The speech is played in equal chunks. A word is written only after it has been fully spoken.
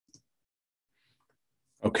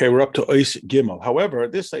Okay, we're up to Ois Gimel. However,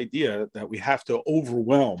 this idea that we have to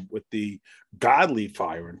overwhelm with the godly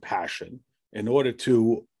fire and passion in order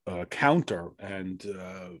to counter and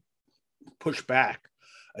push back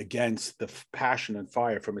against the passion and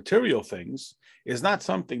fire for material things is not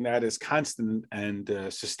something that is constant and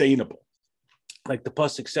sustainable. Like the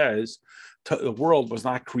pasuk says, the world was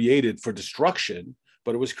not created for destruction,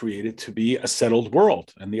 but it was created to be a settled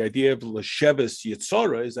world. And the idea of l'sheves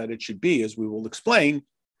yitzora is that it should be, as we will explain,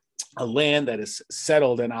 a land that is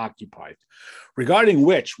settled and occupied. Regarding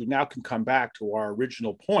which, we now can come back to our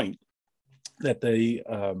original point that the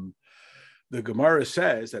Gemara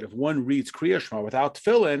says that if one reads Kriya Shema without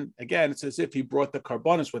tefillin, again, it's as if he brought the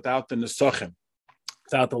karbonos without the nesachim,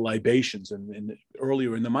 without the libations. And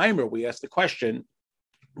earlier in the Maimer, we asked the question,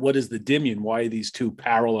 what is the dimyon? Why are these two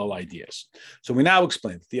parallel ideas? So we now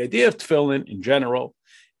explain that the idea of tefillin in general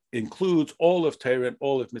includes all of Torah and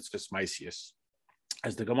all of mitzvahs maisius.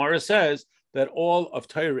 As the Gemara says, that all of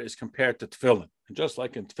Torah is compared to tefillin. And just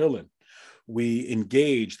like in tefillin, we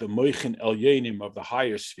engage the moichin elyonim of the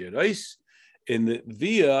higher spheres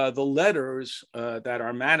via the letters that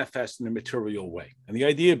are manifest in a material way. And the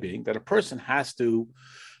idea being that a person has to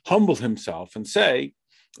humble himself and say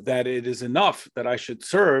that it is enough that I should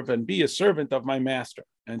serve and be a servant of my master,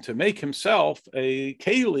 and to make himself a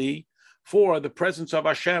keli for the presence of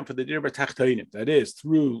Hashem, for the dirba tachtonim. That is,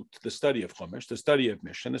 through the study of Chumash, the study of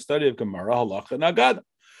Mishnah, the study of Gemara, Halacha, and Agada,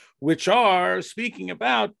 which are speaking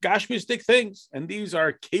about gashmistic things. And these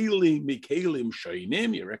are kelim, mikelim,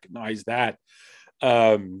 shainim. You recognize that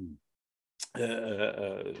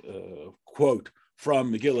quote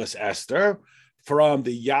from Megillas Esther, from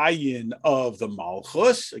the yayin of the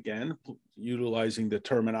Malchus, again, utilizing the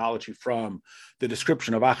terminology from the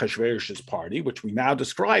description of Achashverosh's party, which we now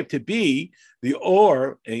describe to be the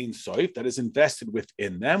Or Ein Sof that is invested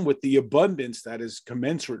within them, with the abundance that is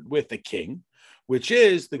commensurate with the king, which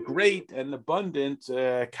is the great and abundant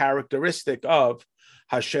characteristic of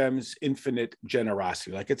Hashem's infinite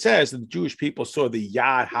generosity. Like it says, the Jewish people saw the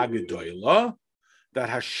Yad HaGedolah that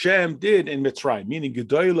Hashem did in Mitzrayim, meaning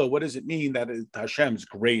Gedolah, what does it mean that Hashem's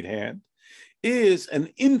great hand is an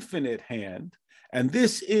infinite hand, and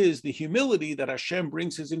this is the humility that Hashem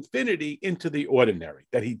brings his infinity into the ordinary,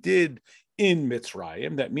 that he did in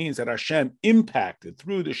Mitzrayim. That means that Hashem impacted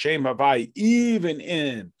through the Shem Havai, even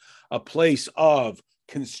in a place of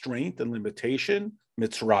constraint and limitation,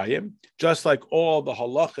 Mitzrayim, just like all the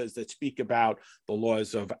halachas that speak about the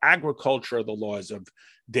laws of agriculture, the laws of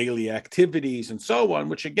daily activities, and so on,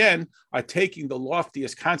 which again are taking the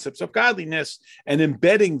loftiest concepts of godliness and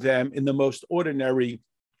embedding them in the most ordinary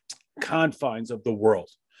confines of the world.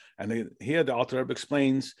 And here the Alter Rebbe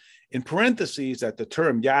explains in parentheses that the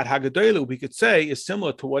term Yad HaGedolah, we could say, is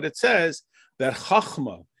similar to what it says, that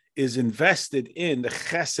Chachma is invested in the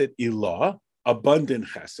Chesed Ilah, abundant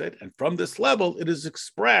chesed, and from this level, it is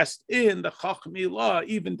expressed in the Chacham Ilah,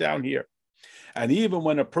 even down here. And even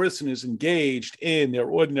when a person is engaged in their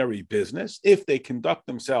ordinary business, if they conduct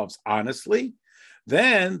themselves honestly,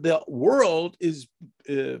 then the world is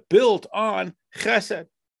built on chesed.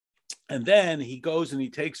 And then he goes and he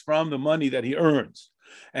takes from the money that he earns,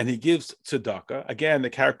 and he gives tzedakah, again,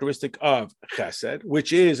 the characteristic of chesed,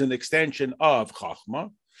 which is an extension of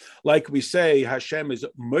chachma. Like we say, Hashem is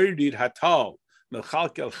murdered hatal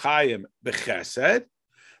mechalkel chayim bechesed,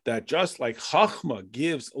 that just like chachma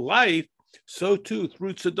gives life, so too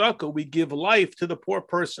through tzedakah we give life to the poor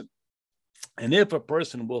person. And if a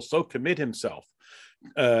person will so commit himself,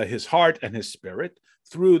 his heart and his spirit,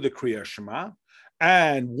 through the Kriya Shema,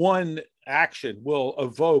 and one action will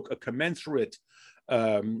evoke a commensurate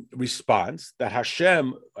response, that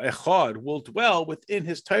Hashem Echad will dwell within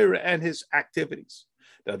his Torah and his activities.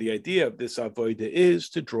 Now, the idea of this avodah is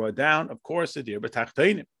to draw down, of course, the dirba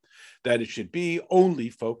tachtonim, that it should be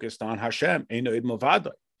only focused on Hashem, Eino Id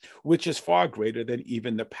Milvado, which is far greater than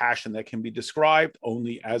even the passion that can be described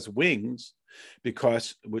only as wings,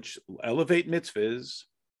 which elevate mitzvahs,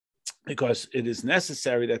 because it is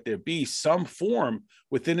necessary that there be some form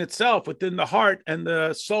within itself, within the heart and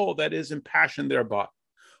the soul that is impassioned thereby,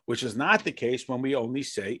 which is not the case when we only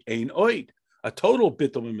say Ein Oid, a total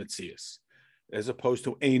bittul mitzias, as opposed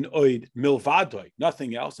to Ein Oid Milvadoi,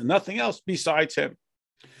 nothing else, and nothing else besides him.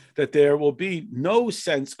 That there will be no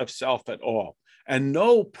sense of self at all, and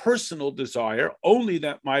no personal desire, only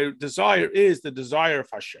that my desire is the desire of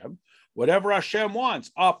Hashem. Whatever Hashem wants,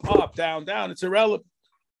 up, up, down, down, it's irrelevant.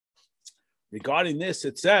 Regarding this,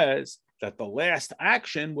 it says that the last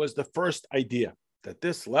action was the first idea, that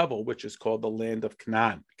this level, which is called the land of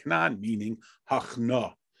Canaan, Canaan meaning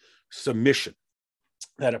hachna, submission,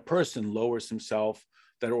 that a person lowers himself,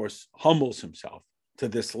 or humbles himself to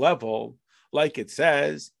this level, like it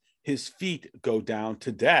says, his feet go down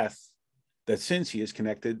to death, that since he is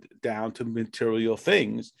connected down to material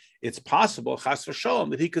things, it's possible, chas v'shalom,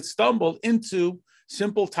 that he could stumble into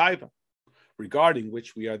simple taiva, regarding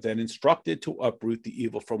which we are then instructed to uproot the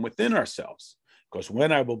evil from within ourselves. Because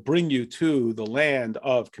when I will bring you to the land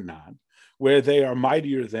of Canaan, where they are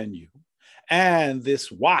mightier than you, and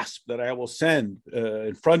this wasp that I will send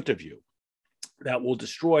in front of you, that will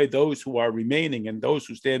destroy those who are remaining and those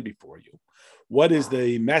who stand before you. What is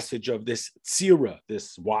the message of this tzira,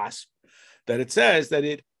 this wasp? That it says that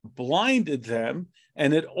it blinded them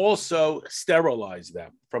and it also sterilized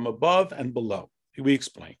them from above and below. We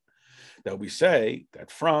explain that we say that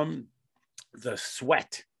from the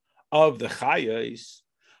sweat of the chayos,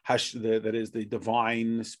 that is the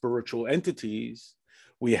divine spiritual entities,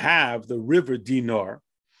 we have the river Dinar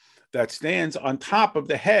that stands on top of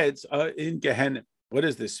the heads in Gehenna. What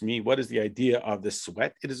does this mean? What is the idea of the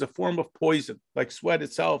sweat? It is a form of poison. Like sweat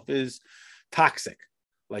itself is toxic.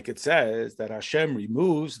 Like it says that Hashem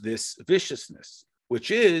removes this viciousness,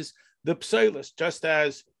 which is the psoilus, just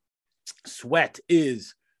as sweat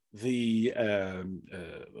is the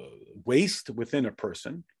waste within a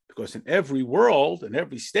person, because in every world, in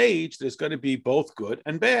every stage, there's going to be both good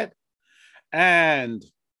and bad. And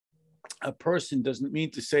a person doesn't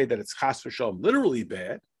mean to say that it's chas v'shalom, literally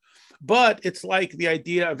bad, but it's like the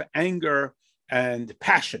idea of anger and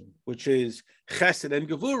passion, which is chesed and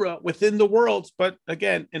gevura within the worlds, but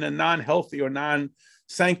again, in a non-healthy or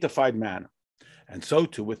non-sanctified manner. And so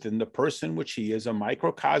too, within the person, which he is a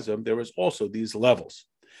microcosm, there is also these levels.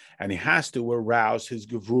 And he has to arouse his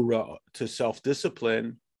gevura to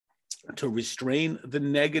self-discipline, to restrain the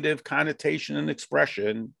negative connotation and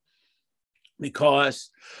expression,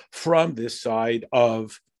 because from this side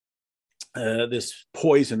of this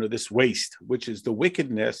poison or this waste, which is the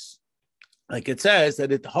wickedness, like it says,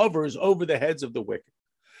 that it hovers over the heads of the wicked.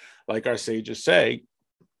 Like our sages say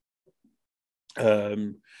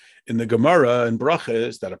in the Gemara and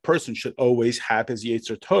Brachas, that a person should always have his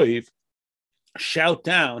Yetzer Tov shout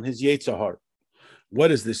down his Yetzer Hara. What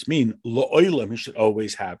does this mean? Lo'olam, he should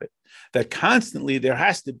always have it. That constantly there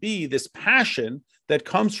has to be this passion that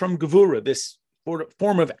comes from Gevura, this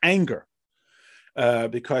form of anger,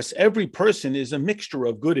 because every person is a mixture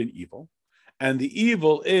of good and evil. And the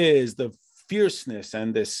evil is the fierceness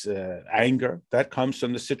and this anger that comes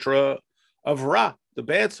from the sitra of Ra, the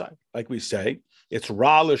bad side. Like we say, it's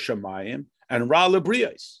Ra l'shamayim and Ra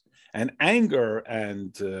l'briyos. And anger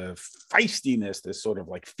and feistiness, this sort of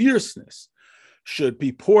like fierceness, should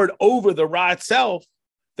be poured over the Ra itself,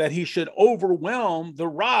 that he should overwhelm the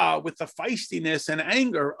Ra with the feistiness and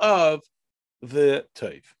anger of the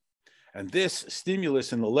Tov. And this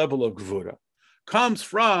stimulus in the level of Gevura comes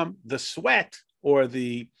from the sweat or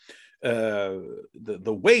the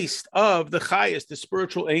waste of the chayos, the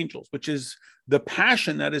spiritual angels, which is the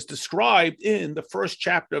passion that is described in the first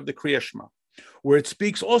chapter of the Kriya Shema, where it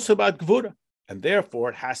speaks also about Gevura, and therefore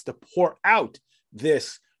it has to pour out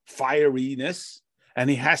this fieriness, and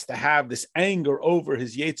he has to have this anger over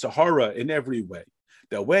his Yetzer Hara in every way,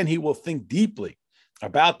 that when he will think deeply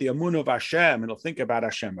about the Amunah of Hashem, and he'll think about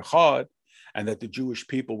Hashem Echad, and that the Jewish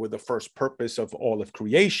people were the first purpose of all of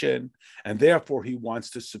creation, and therefore he wants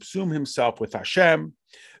to subsume himself with Hashem,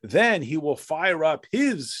 then he will fire up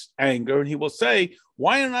his anger, and he will say,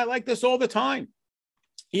 why don't I like this all the time?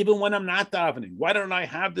 Even when I'm not davening, why don't I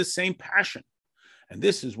have the same passion? And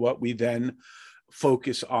this is what we then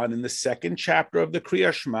focus on in the second chapter of the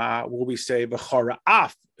Kriya Shema, where we say,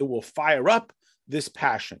 V'chara'af, it will fire up this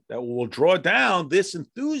passion, that will draw down this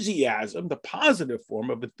enthusiasm, the positive form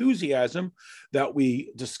of enthusiasm that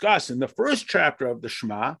we discuss in the first chapter of the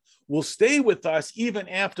Shema, will stay with us even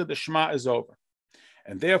after the Shema is over.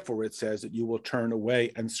 And therefore it says that you will turn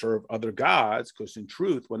away and serve other gods, because in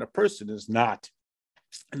truth, when a person is not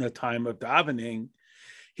in a time of davening,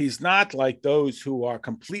 he's not like those who are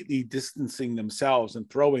completely distancing themselves and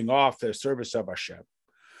throwing off their service of Hashem,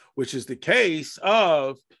 which is the case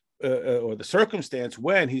of or the circumstance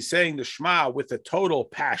when he's saying the Shema with a total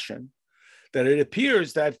passion, that it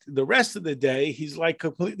appears that the rest of the day he's like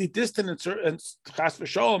completely distant and chas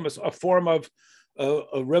v'sholom is a form of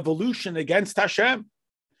a revolution against Hashem.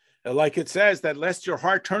 Like it says that lest your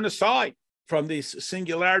heart turn aside from this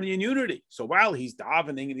singularity and unity. So while he's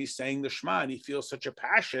davening and he's saying the Shema and he feels such a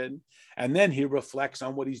passion, and then he reflects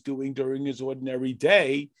on what he's doing during his ordinary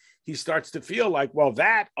day, he starts to feel like, well,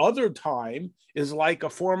 that other time is like a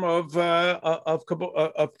form of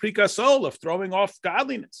prikasol, of throwing off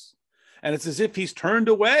godliness. And it's as if he's turned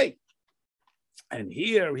away. And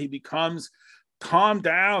here he becomes calmed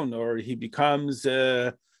down, or he becomes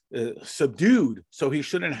subdued, so he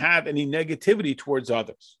shouldn't have any negativity towards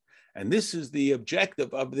others. And this is the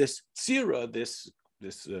objective of this tzira, this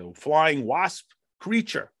flying wasp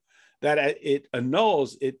creature, that it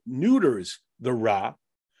annuls, it neuters the ra,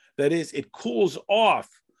 that is, it cools off,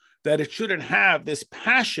 that it shouldn't have this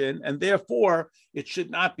passion, and therefore it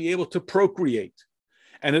should not be able to procreate.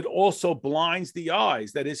 And it also blinds the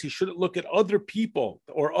eyes, that is, he shouldn't look at other people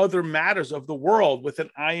or other matters of the world with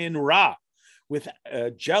an ayin ra, with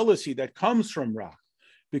jealousy that comes from ra,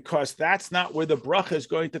 because that's not where the bracha is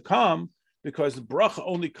going to come, because the bracha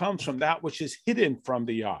only comes from that which is hidden from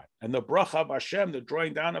the eye. And the bracha of Hashem, the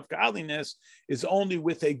drawing down of godliness, is only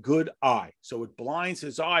with a good eye. So it blinds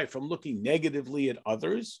his eye from looking negatively at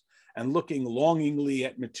others and looking longingly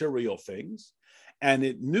at material things. And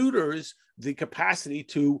it neuters the capacity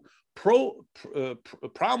to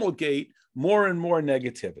promulgate more and more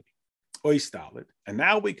negativity. Oistalid. And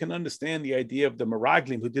now we can understand the idea of the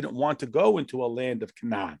Meraglim who didn't want to go into a land of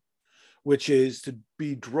Canaan, which is to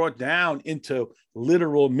be drawn down into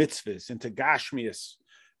literal mitzvahs, into gashmias.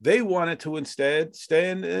 They wanted to instead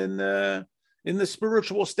stand in the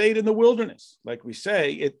spiritual state in the wilderness. Like we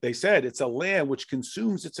say, they said it's a land which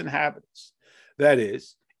consumes its inhabitants. That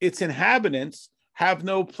is, its inhabitants have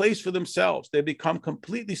no place for themselves. They become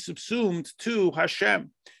completely subsumed to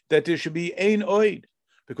Hashem, that there should be ein oid,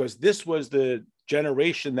 because this was the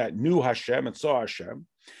generation that knew Hashem and saw Hashem,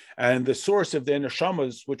 and the source of their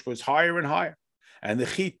neshamas, which was higher and higher. And the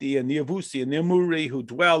Chiti and the Yavusi and the Amuri who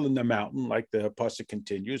dwell in the mountain, like the pasuk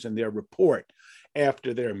continues in their report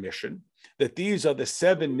after their mission, that these are the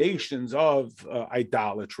 7 nations of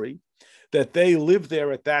idolatry, that they live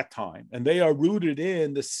there at that time, and they are rooted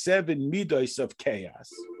in the 7 midos of chaos,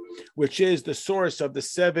 which is the source of the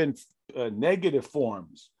 7 negative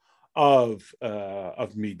forms of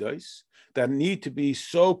midos, that need to be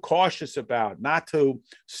so cautious about, not to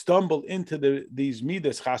stumble into these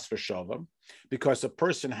midas chas v'shalom, because a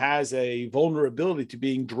person has a vulnerability to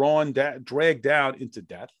being dragged down into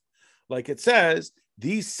death. Like it says,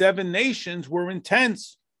 these 7 nations were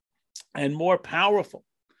intense and more powerful.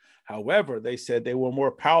 However, they said they were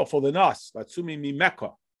more powerful than us. Latsumi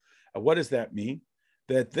mimeka. And what does that mean?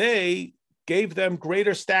 That they gave them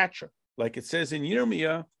greater stature. Like it says in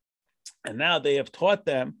Yirmiyah, and now they have taught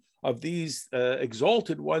them of these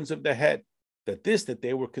exalted ones of the head, that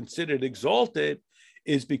they were considered exalted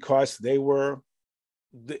is because they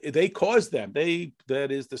caused them.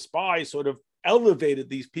 That is, the spies sort of elevated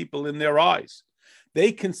these people in their eyes.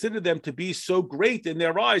 They considered them to be so great in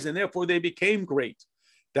their eyes, and therefore they became great.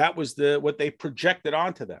 That was what they projected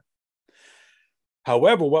onto them.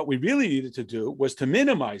 However, what we really needed to do was to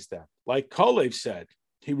minimize them. Like Kalev said,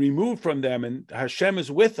 he removed from them, and Hashem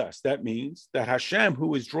is with us. That means that Hashem,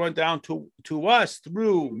 who is drawn down to us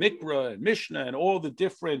through Mikra and Mishnah and all the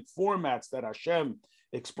different formats that Hashem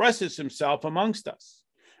expresses himself amongst us.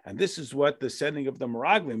 And this is what the sending of the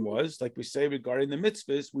Meraglim was. Like we say regarding the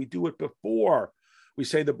mitzvahs, we do it before. We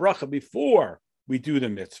say the bracha before we do the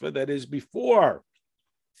mitzvah. That is, before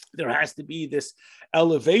there has to be this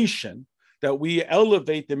elevation, that we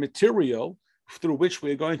elevate the material through which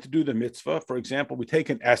we are going to do the mitzvah. For example, we take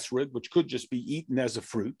an esrog, which could just be eaten as a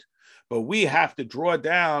fruit, but we have to draw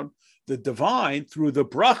down the divine through the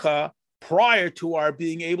bracha prior to our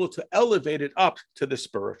being able to elevate it up to the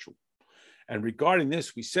spiritual. And regarding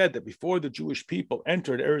this, we said that before the Jewish people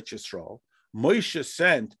entered Eretz Yisrael, Moshe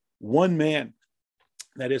sent one man,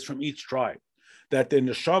 that is from each tribe, that the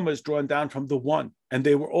neshama is drawn down from the one, and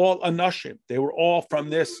they were all anashim. They were all from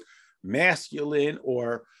this masculine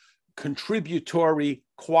or contributory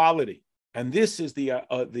quality. And this is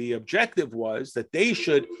the objective was that they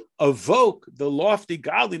should evoke the lofty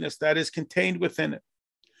godliness that is contained within it.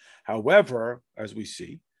 However, as we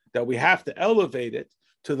see, that we have to elevate it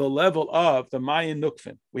to the level of the Mayan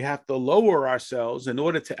Nukvin. We have to lower ourselves in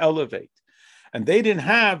order to elevate. And they didn't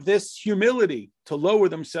have this humility to lower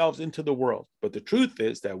themselves into the world. But the truth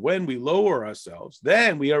is that when we lower ourselves,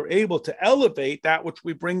 then we are able to elevate that which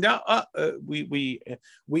we bring down, we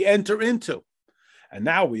enter into. And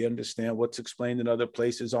now we understand what's explained in other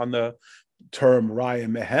places on the term Raya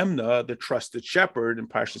Mehemna, the trusted shepherd, in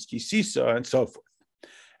Parshas Kisisa, and so forth.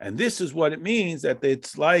 And this is what it means, that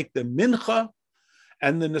it's like the mincha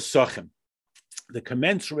and the nesachim, the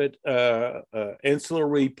commensurate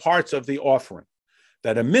ancillary parts of the offering.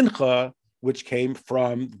 That a mincha, which came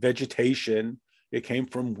from vegetation, it came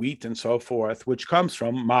from wheat and so forth, which comes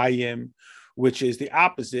from mayim, which is the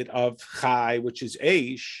opposite of chai, which is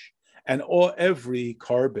eish, and every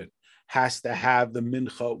carbon has to have the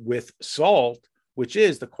mincha with salt, which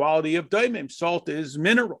is the quality of daimim. Salt is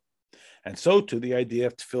mineral. And so too, the idea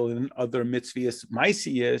of tefillin and other mitzvahs,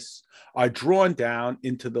 maasiyos, are drawn down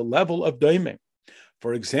into the level of doimim.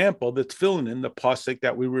 For example, the tefillin in the pasuk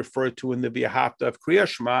that we refer to in the V'ahavta of Kriya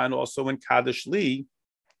Shema and also in Kaddish Li,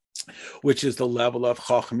 which is the level of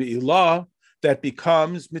Chacham Ilah that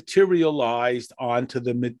becomes materialized onto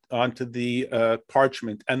the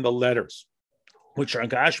parchment and the letters, which are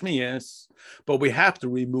gashmiyos, but we have to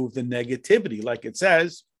remove the negativity, like it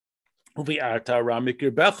says,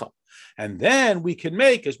 and then we can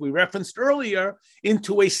make, as we referenced earlier,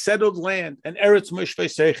 into a settled land, an eretz mishvei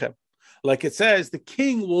sechem. Like it says, the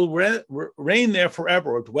king will reign there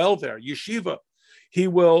forever or dwell there, yeshiva. He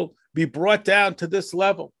will be brought down to this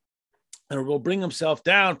level and will bring himself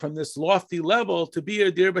down from this lofty level to be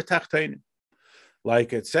a dir b'tachtenim.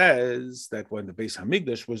 Like it says that when the Beis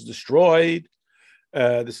Hamikdash was destroyed,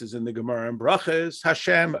 this is in the Gemara and Brachas,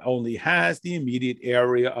 Hashem only has the immediate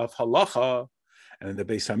area of halacha. And in the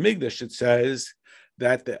Beis Hamikdash, it says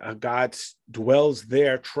that God dwells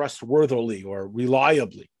there trustworthily or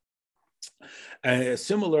reliably. And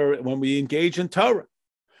similar when we engage in Torah.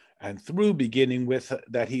 And through beginning with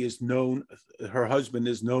that he is known, her husband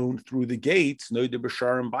is known through the gates, Noida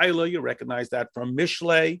B'Shar and Baila, you recognize that from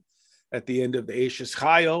Mishlei at the end of the Eshes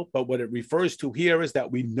Chayil. But what it refers to here is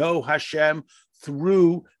that we know Hashem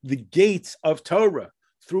through the gates of Torah,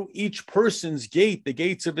 through each person's gate, the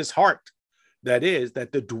gates of his heart. That is,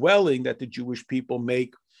 that the dwelling that the Jewish people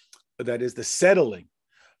make, that is the settling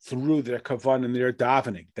through their kavan and their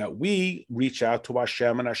davening, that we reach out to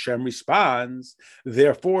Hashem and Hashem responds.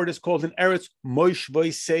 Therefore, it is called an eretz moshvei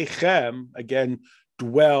seichem, again,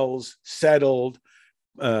 dwells, settled,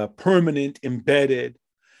 permanent, embedded,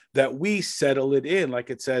 that we settle it in, like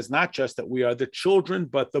it says, not just that we are the children,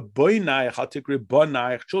 but the boinaich, hatikri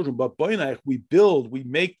bonaich, children, but boinaich, we build, we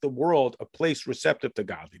make the world a place receptive to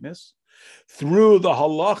godliness through the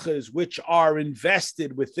halachas which are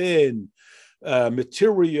invested within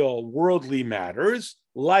material, worldly matters,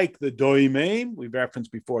 like the doimim, we've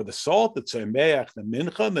referenced before, the salt, the tzemeach, the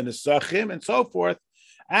mincha, the nesachim, and so forth,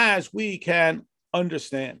 as we can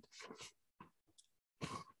understand.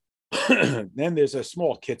 Then there's a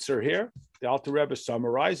small kitzer here. The Alter Rebbe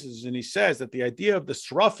summarizes, and he says that the idea of the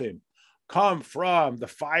srafim come from the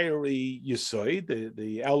fiery yisoid,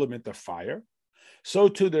 the element of fire. So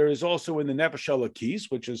too, there is also in the Nefesh Elokis,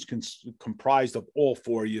 which is comprised of all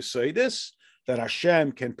four yisoidis, that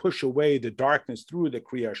Hashem can push away the darkness through the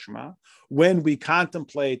Kriya Shema when we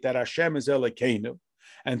contemplate that Hashem is Elokeinu,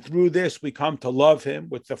 and through this we come to love Him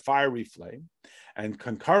with the fiery flame, and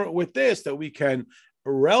concurrent with this that we can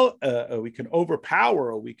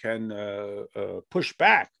overpower, or we can push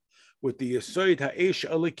back with the Yesod Ha'esh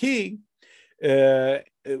Eliki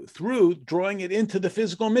through drawing it into the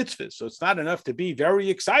physical mitzvahs. So it's not enough to be very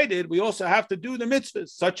excited. We also have to do the mitzvahs,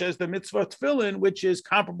 such as the mitzvah tefillin, which is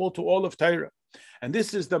comparable to all of Torah. And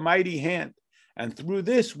this is the mighty hand. And through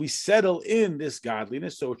this, we settle in this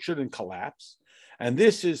godliness, so it shouldn't collapse. And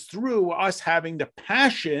this is through us having the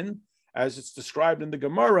passion, as it's described in the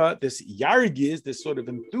Gemara, this yargiz, this sort of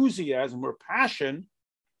enthusiasm or passion,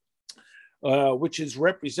 which is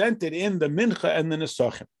represented in the mincha and the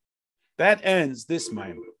nesachim. That ends this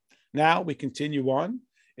maimer. Now we continue on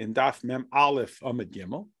in Daf Mem Aleph Amud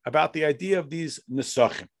Gimel about the idea of these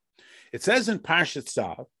nesachim. It says in Parshas,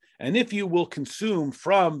 and if you will consume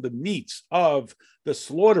from the meats of the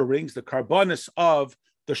slaughterings, the karbanis of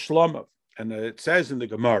the shlomov, and it says in the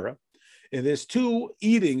Gemara, and there's two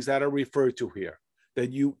eatings that are referred to here,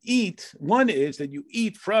 that you eat. One is that you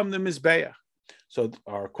eat from the mizbeach. So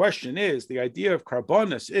our question is, the idea of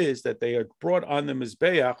karbonis is that they are brought on the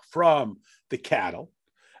mizbeach from the cattle.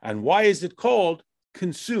 And why is it called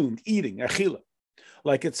consumed, eating, achila?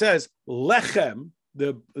 Like it says, lechem,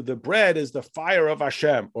 the bread is the fire of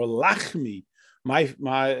Hashem, or lachmi,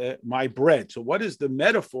 my bread. So what is the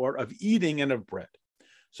metaphor of eating and of bread?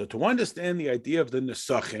 So to understand the idea of the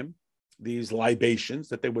nesachim, these libations,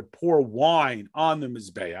 that they would pour wine on the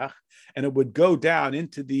mizbeach, and it would go down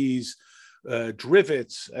into these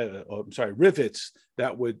rivets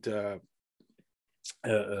that would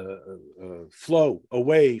flow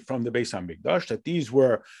away from the Beis Hamikdash, that these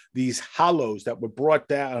were these hollows that were brought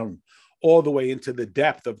down all the way into the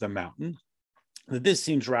depth of the mountain. This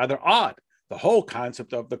seems rather odd. The whole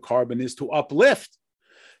concept of the carbon is to uplift,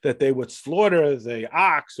 that they would slaughter the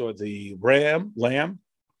ox or the lamb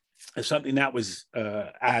as something that was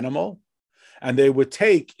animal, and they would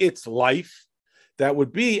take its life that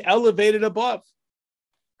would be elevated above,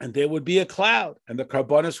 and there would be a cloud, and the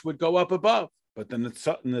karbonis would go up above. But the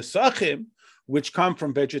nesachim, which come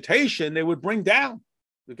from vegetation, they would bring down.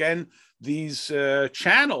 Again, these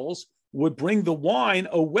channels would bring the wine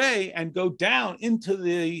away and go down into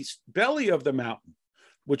the belly of the mountain,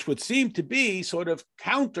 which would seem to be sort of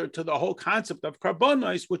counter to the whole concept of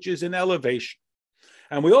karbonos, which is an elevation.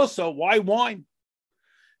 And we also, why wine?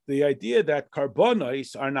 The idea that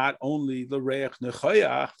karbonos are not only the reich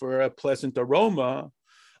nechoyach for a pleasant aroma,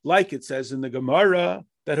 like it says in the Gemara,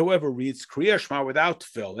 that whoever reads Kriya Shema without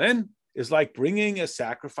tefillin is like bringing a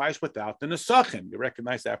sacrifice without the nesachim. You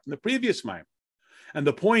recognize that from the previous mime. And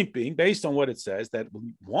the point being, based on what it says, that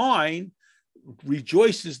wine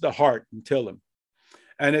rejoices the heart in Tillim.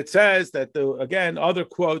 And it says that, again, other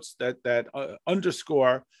quotes that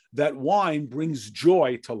underscore that wine brings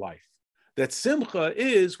joy to life. That simcha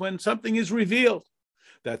is when something is revealed.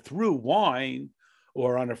 That through wine,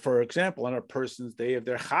 or for example, on a person's day of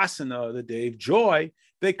their chasana, the day of joy,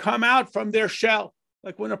 they come out from their shell.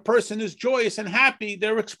 Like when a person is joyous and happy,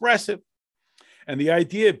 they're expressive. And the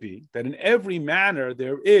idea being that in every manner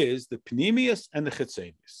there is the pnimius and the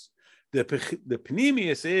chitzenius. The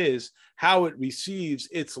pnimius is how it receives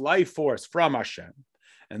its life force from Hashem.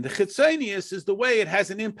 And the chitzenius is the way it has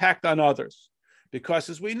an impact on others. Because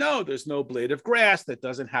as we know, there's no blade of grass that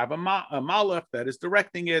doesn't have a malach that is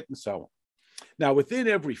directing it and so on. Now, within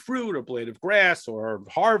every fruit or blade of grass or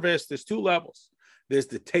harvest, there's two levels. There's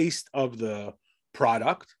the taste of the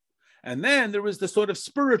product. And then there is the sort of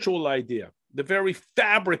spiritual idea, the very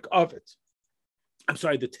fabric of it. I'm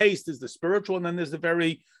sorry, the taste is the spiritual, and then there's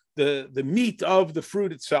the meat of the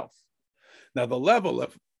fruit itself. Now, the level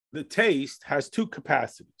of the taste has two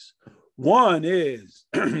capacities. One is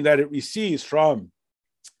that it receives from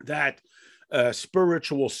that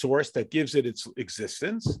spiritual source that gives it its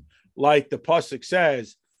existence. Like the pasuk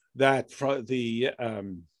says that the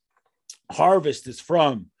harvest is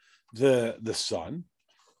from the sun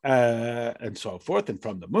and so forth, and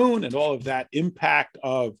from the moon, and all of that impact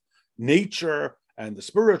of nature and the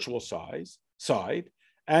spiritual side.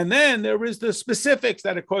 And then there is the specifics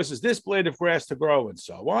that it causes this blade of grass to grow and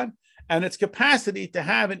so on, and its capacity to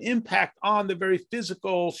have an impact on the very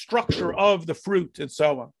physical structure of the fruit and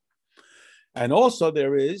so on. And also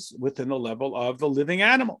there is within the level of the living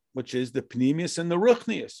animal, which is the pnimius and the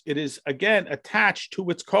ruchnius. It is, again, attached to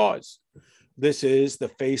its cause. This is the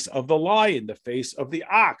face of the lion, the face of the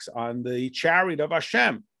ox on the chariot of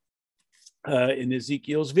Hashem. In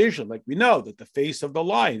Ezekiel's vision, like we know that the face of the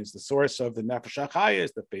lion is the source of the nefesh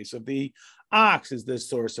hachayis, the face of the ox is the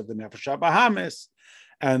source of the nefesh habahamis,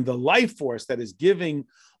 and the life force that is giving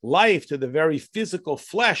life to the very physical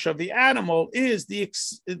flesh of the animal is the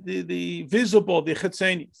visible, the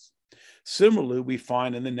chitzenius. Similarly, we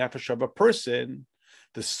find in the nefesh of a person,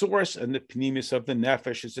 the source and the pnimius of the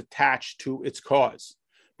nefesh is attached to its cause,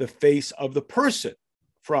 the face of the person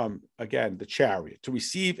from, again, the chariot, to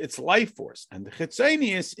receive its life force. And the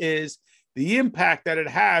chitzenius is the impact that it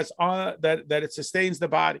has on, that it sustains the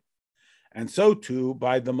body. And so too,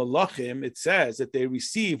 by the malachim, it says that they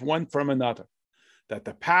receive one from another, that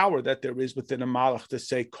the power that there is within a malach to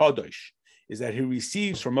say kodesh is that he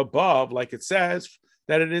receives from above, like it says,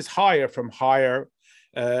 that it is higher, from higher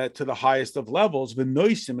to the highest of levels.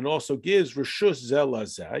 V'noisim, it also gives reshus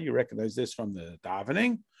zelazeh. You recognize this from the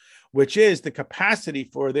davening, which is the capacity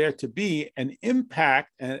for there to be an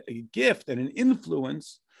impact, and a gift, and an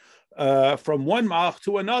influence from one malach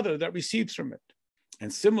to another that receives from it.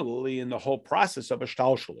 And similarly, in the whole process of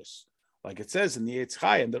ashtalshalos, like it says in the Eitz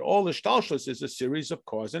Chaim, that all ashtalshalos is a series of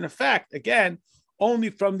cause and effect, again, only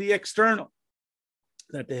from the external.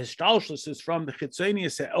 That the ashtalshalos is from the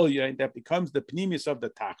chitzenius elyon that becomes the pnimius of the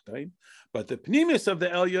tachton, but the pnimius of the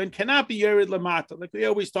elyon cannot be yerid lamata. Like we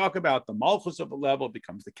always talk about, the malchus of a level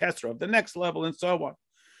becomes the kesser of the next level, and so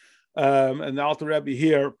on. And the Alter Rebbe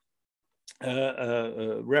here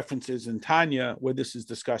references in Tanya where this is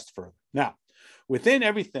discussed further. Now, within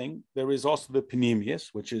everything, there is also the pnimius,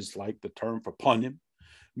 which is like the term for panim,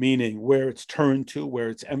 meaning where it's turned to, where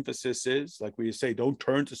its emphasis is. Like we say, don't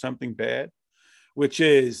turn to something bad, which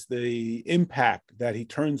is the impact that he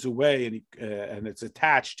turns away, and it's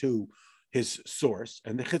attached to his source.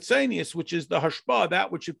 And the chitzenius, which is the hashpah,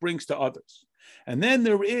 that which it brings to others. And then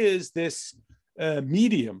there is this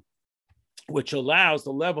medium, which allows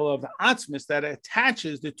the level of the atzmis that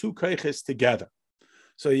attaches the two koiches together.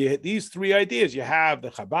 So you have these three ideas. You have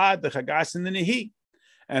the Chabad, the Chagas, and the Nehi.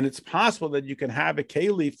 And it's possible that you can have a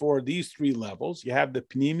keli for these three levels. You have the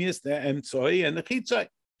Pnimius, the Emtsoi, and the Chitzoi.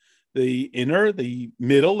 The inner, the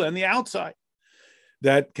middle, and the outside.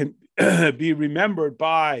 That can be remembered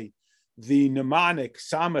by the mnemonic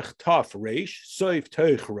Samech Taf Reish, Soif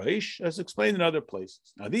Teuch Reish, as explained in other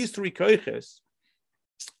places. Now, these three koiches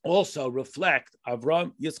also reflect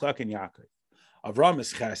Avram, Yitzchak, and Yaakov. Avram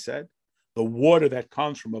is Chesed, the water that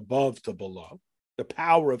comes from above to below, the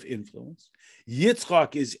power of influence.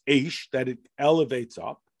 Yitzchak is Eish, that it elevates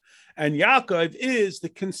up. And Yaakov is the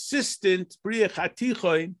consistent Briach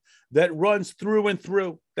HaTichon that runs through and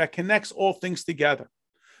through, that connects all things together.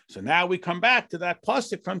 So now we come back to that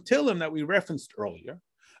pasuk from Tillim that we referenced earlier,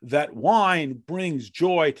 that wine brings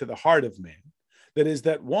joy to the heart of man. That is,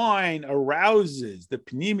 that wine arouses the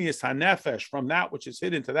Pnimius HaNefesh from that which is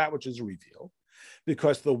hidden to that which is revealed,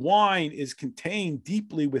 because the wine is contained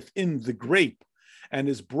deeply within the grape and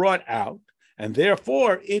is brought out, and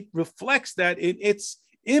therefore it reflects that in its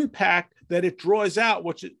impact, that it draws out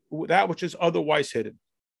that which is otherwise hidden.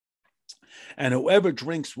 And whoever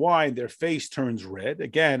drinks wine, their face turns red.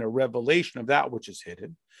 Again, a revelation of that which is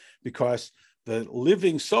hidden, because the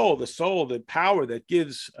living soul, the power that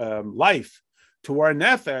gives life to our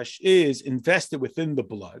nefesh, is invested within the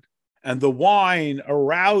blood. And the wine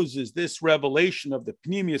arouses this revelation of the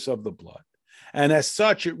pnimius of the blood. And as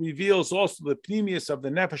such, it reveals also the pnimius of the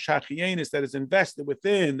nefesh hachienis that is invested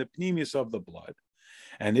within the pnimius of the blood.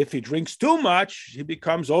 And if he drinks too much, he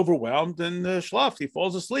becomes overwhelmed and shlach, he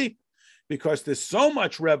falls asleep, because there's so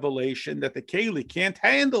much revelation that the keli can't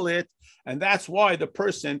handle it, and that's why the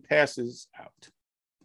person passes out.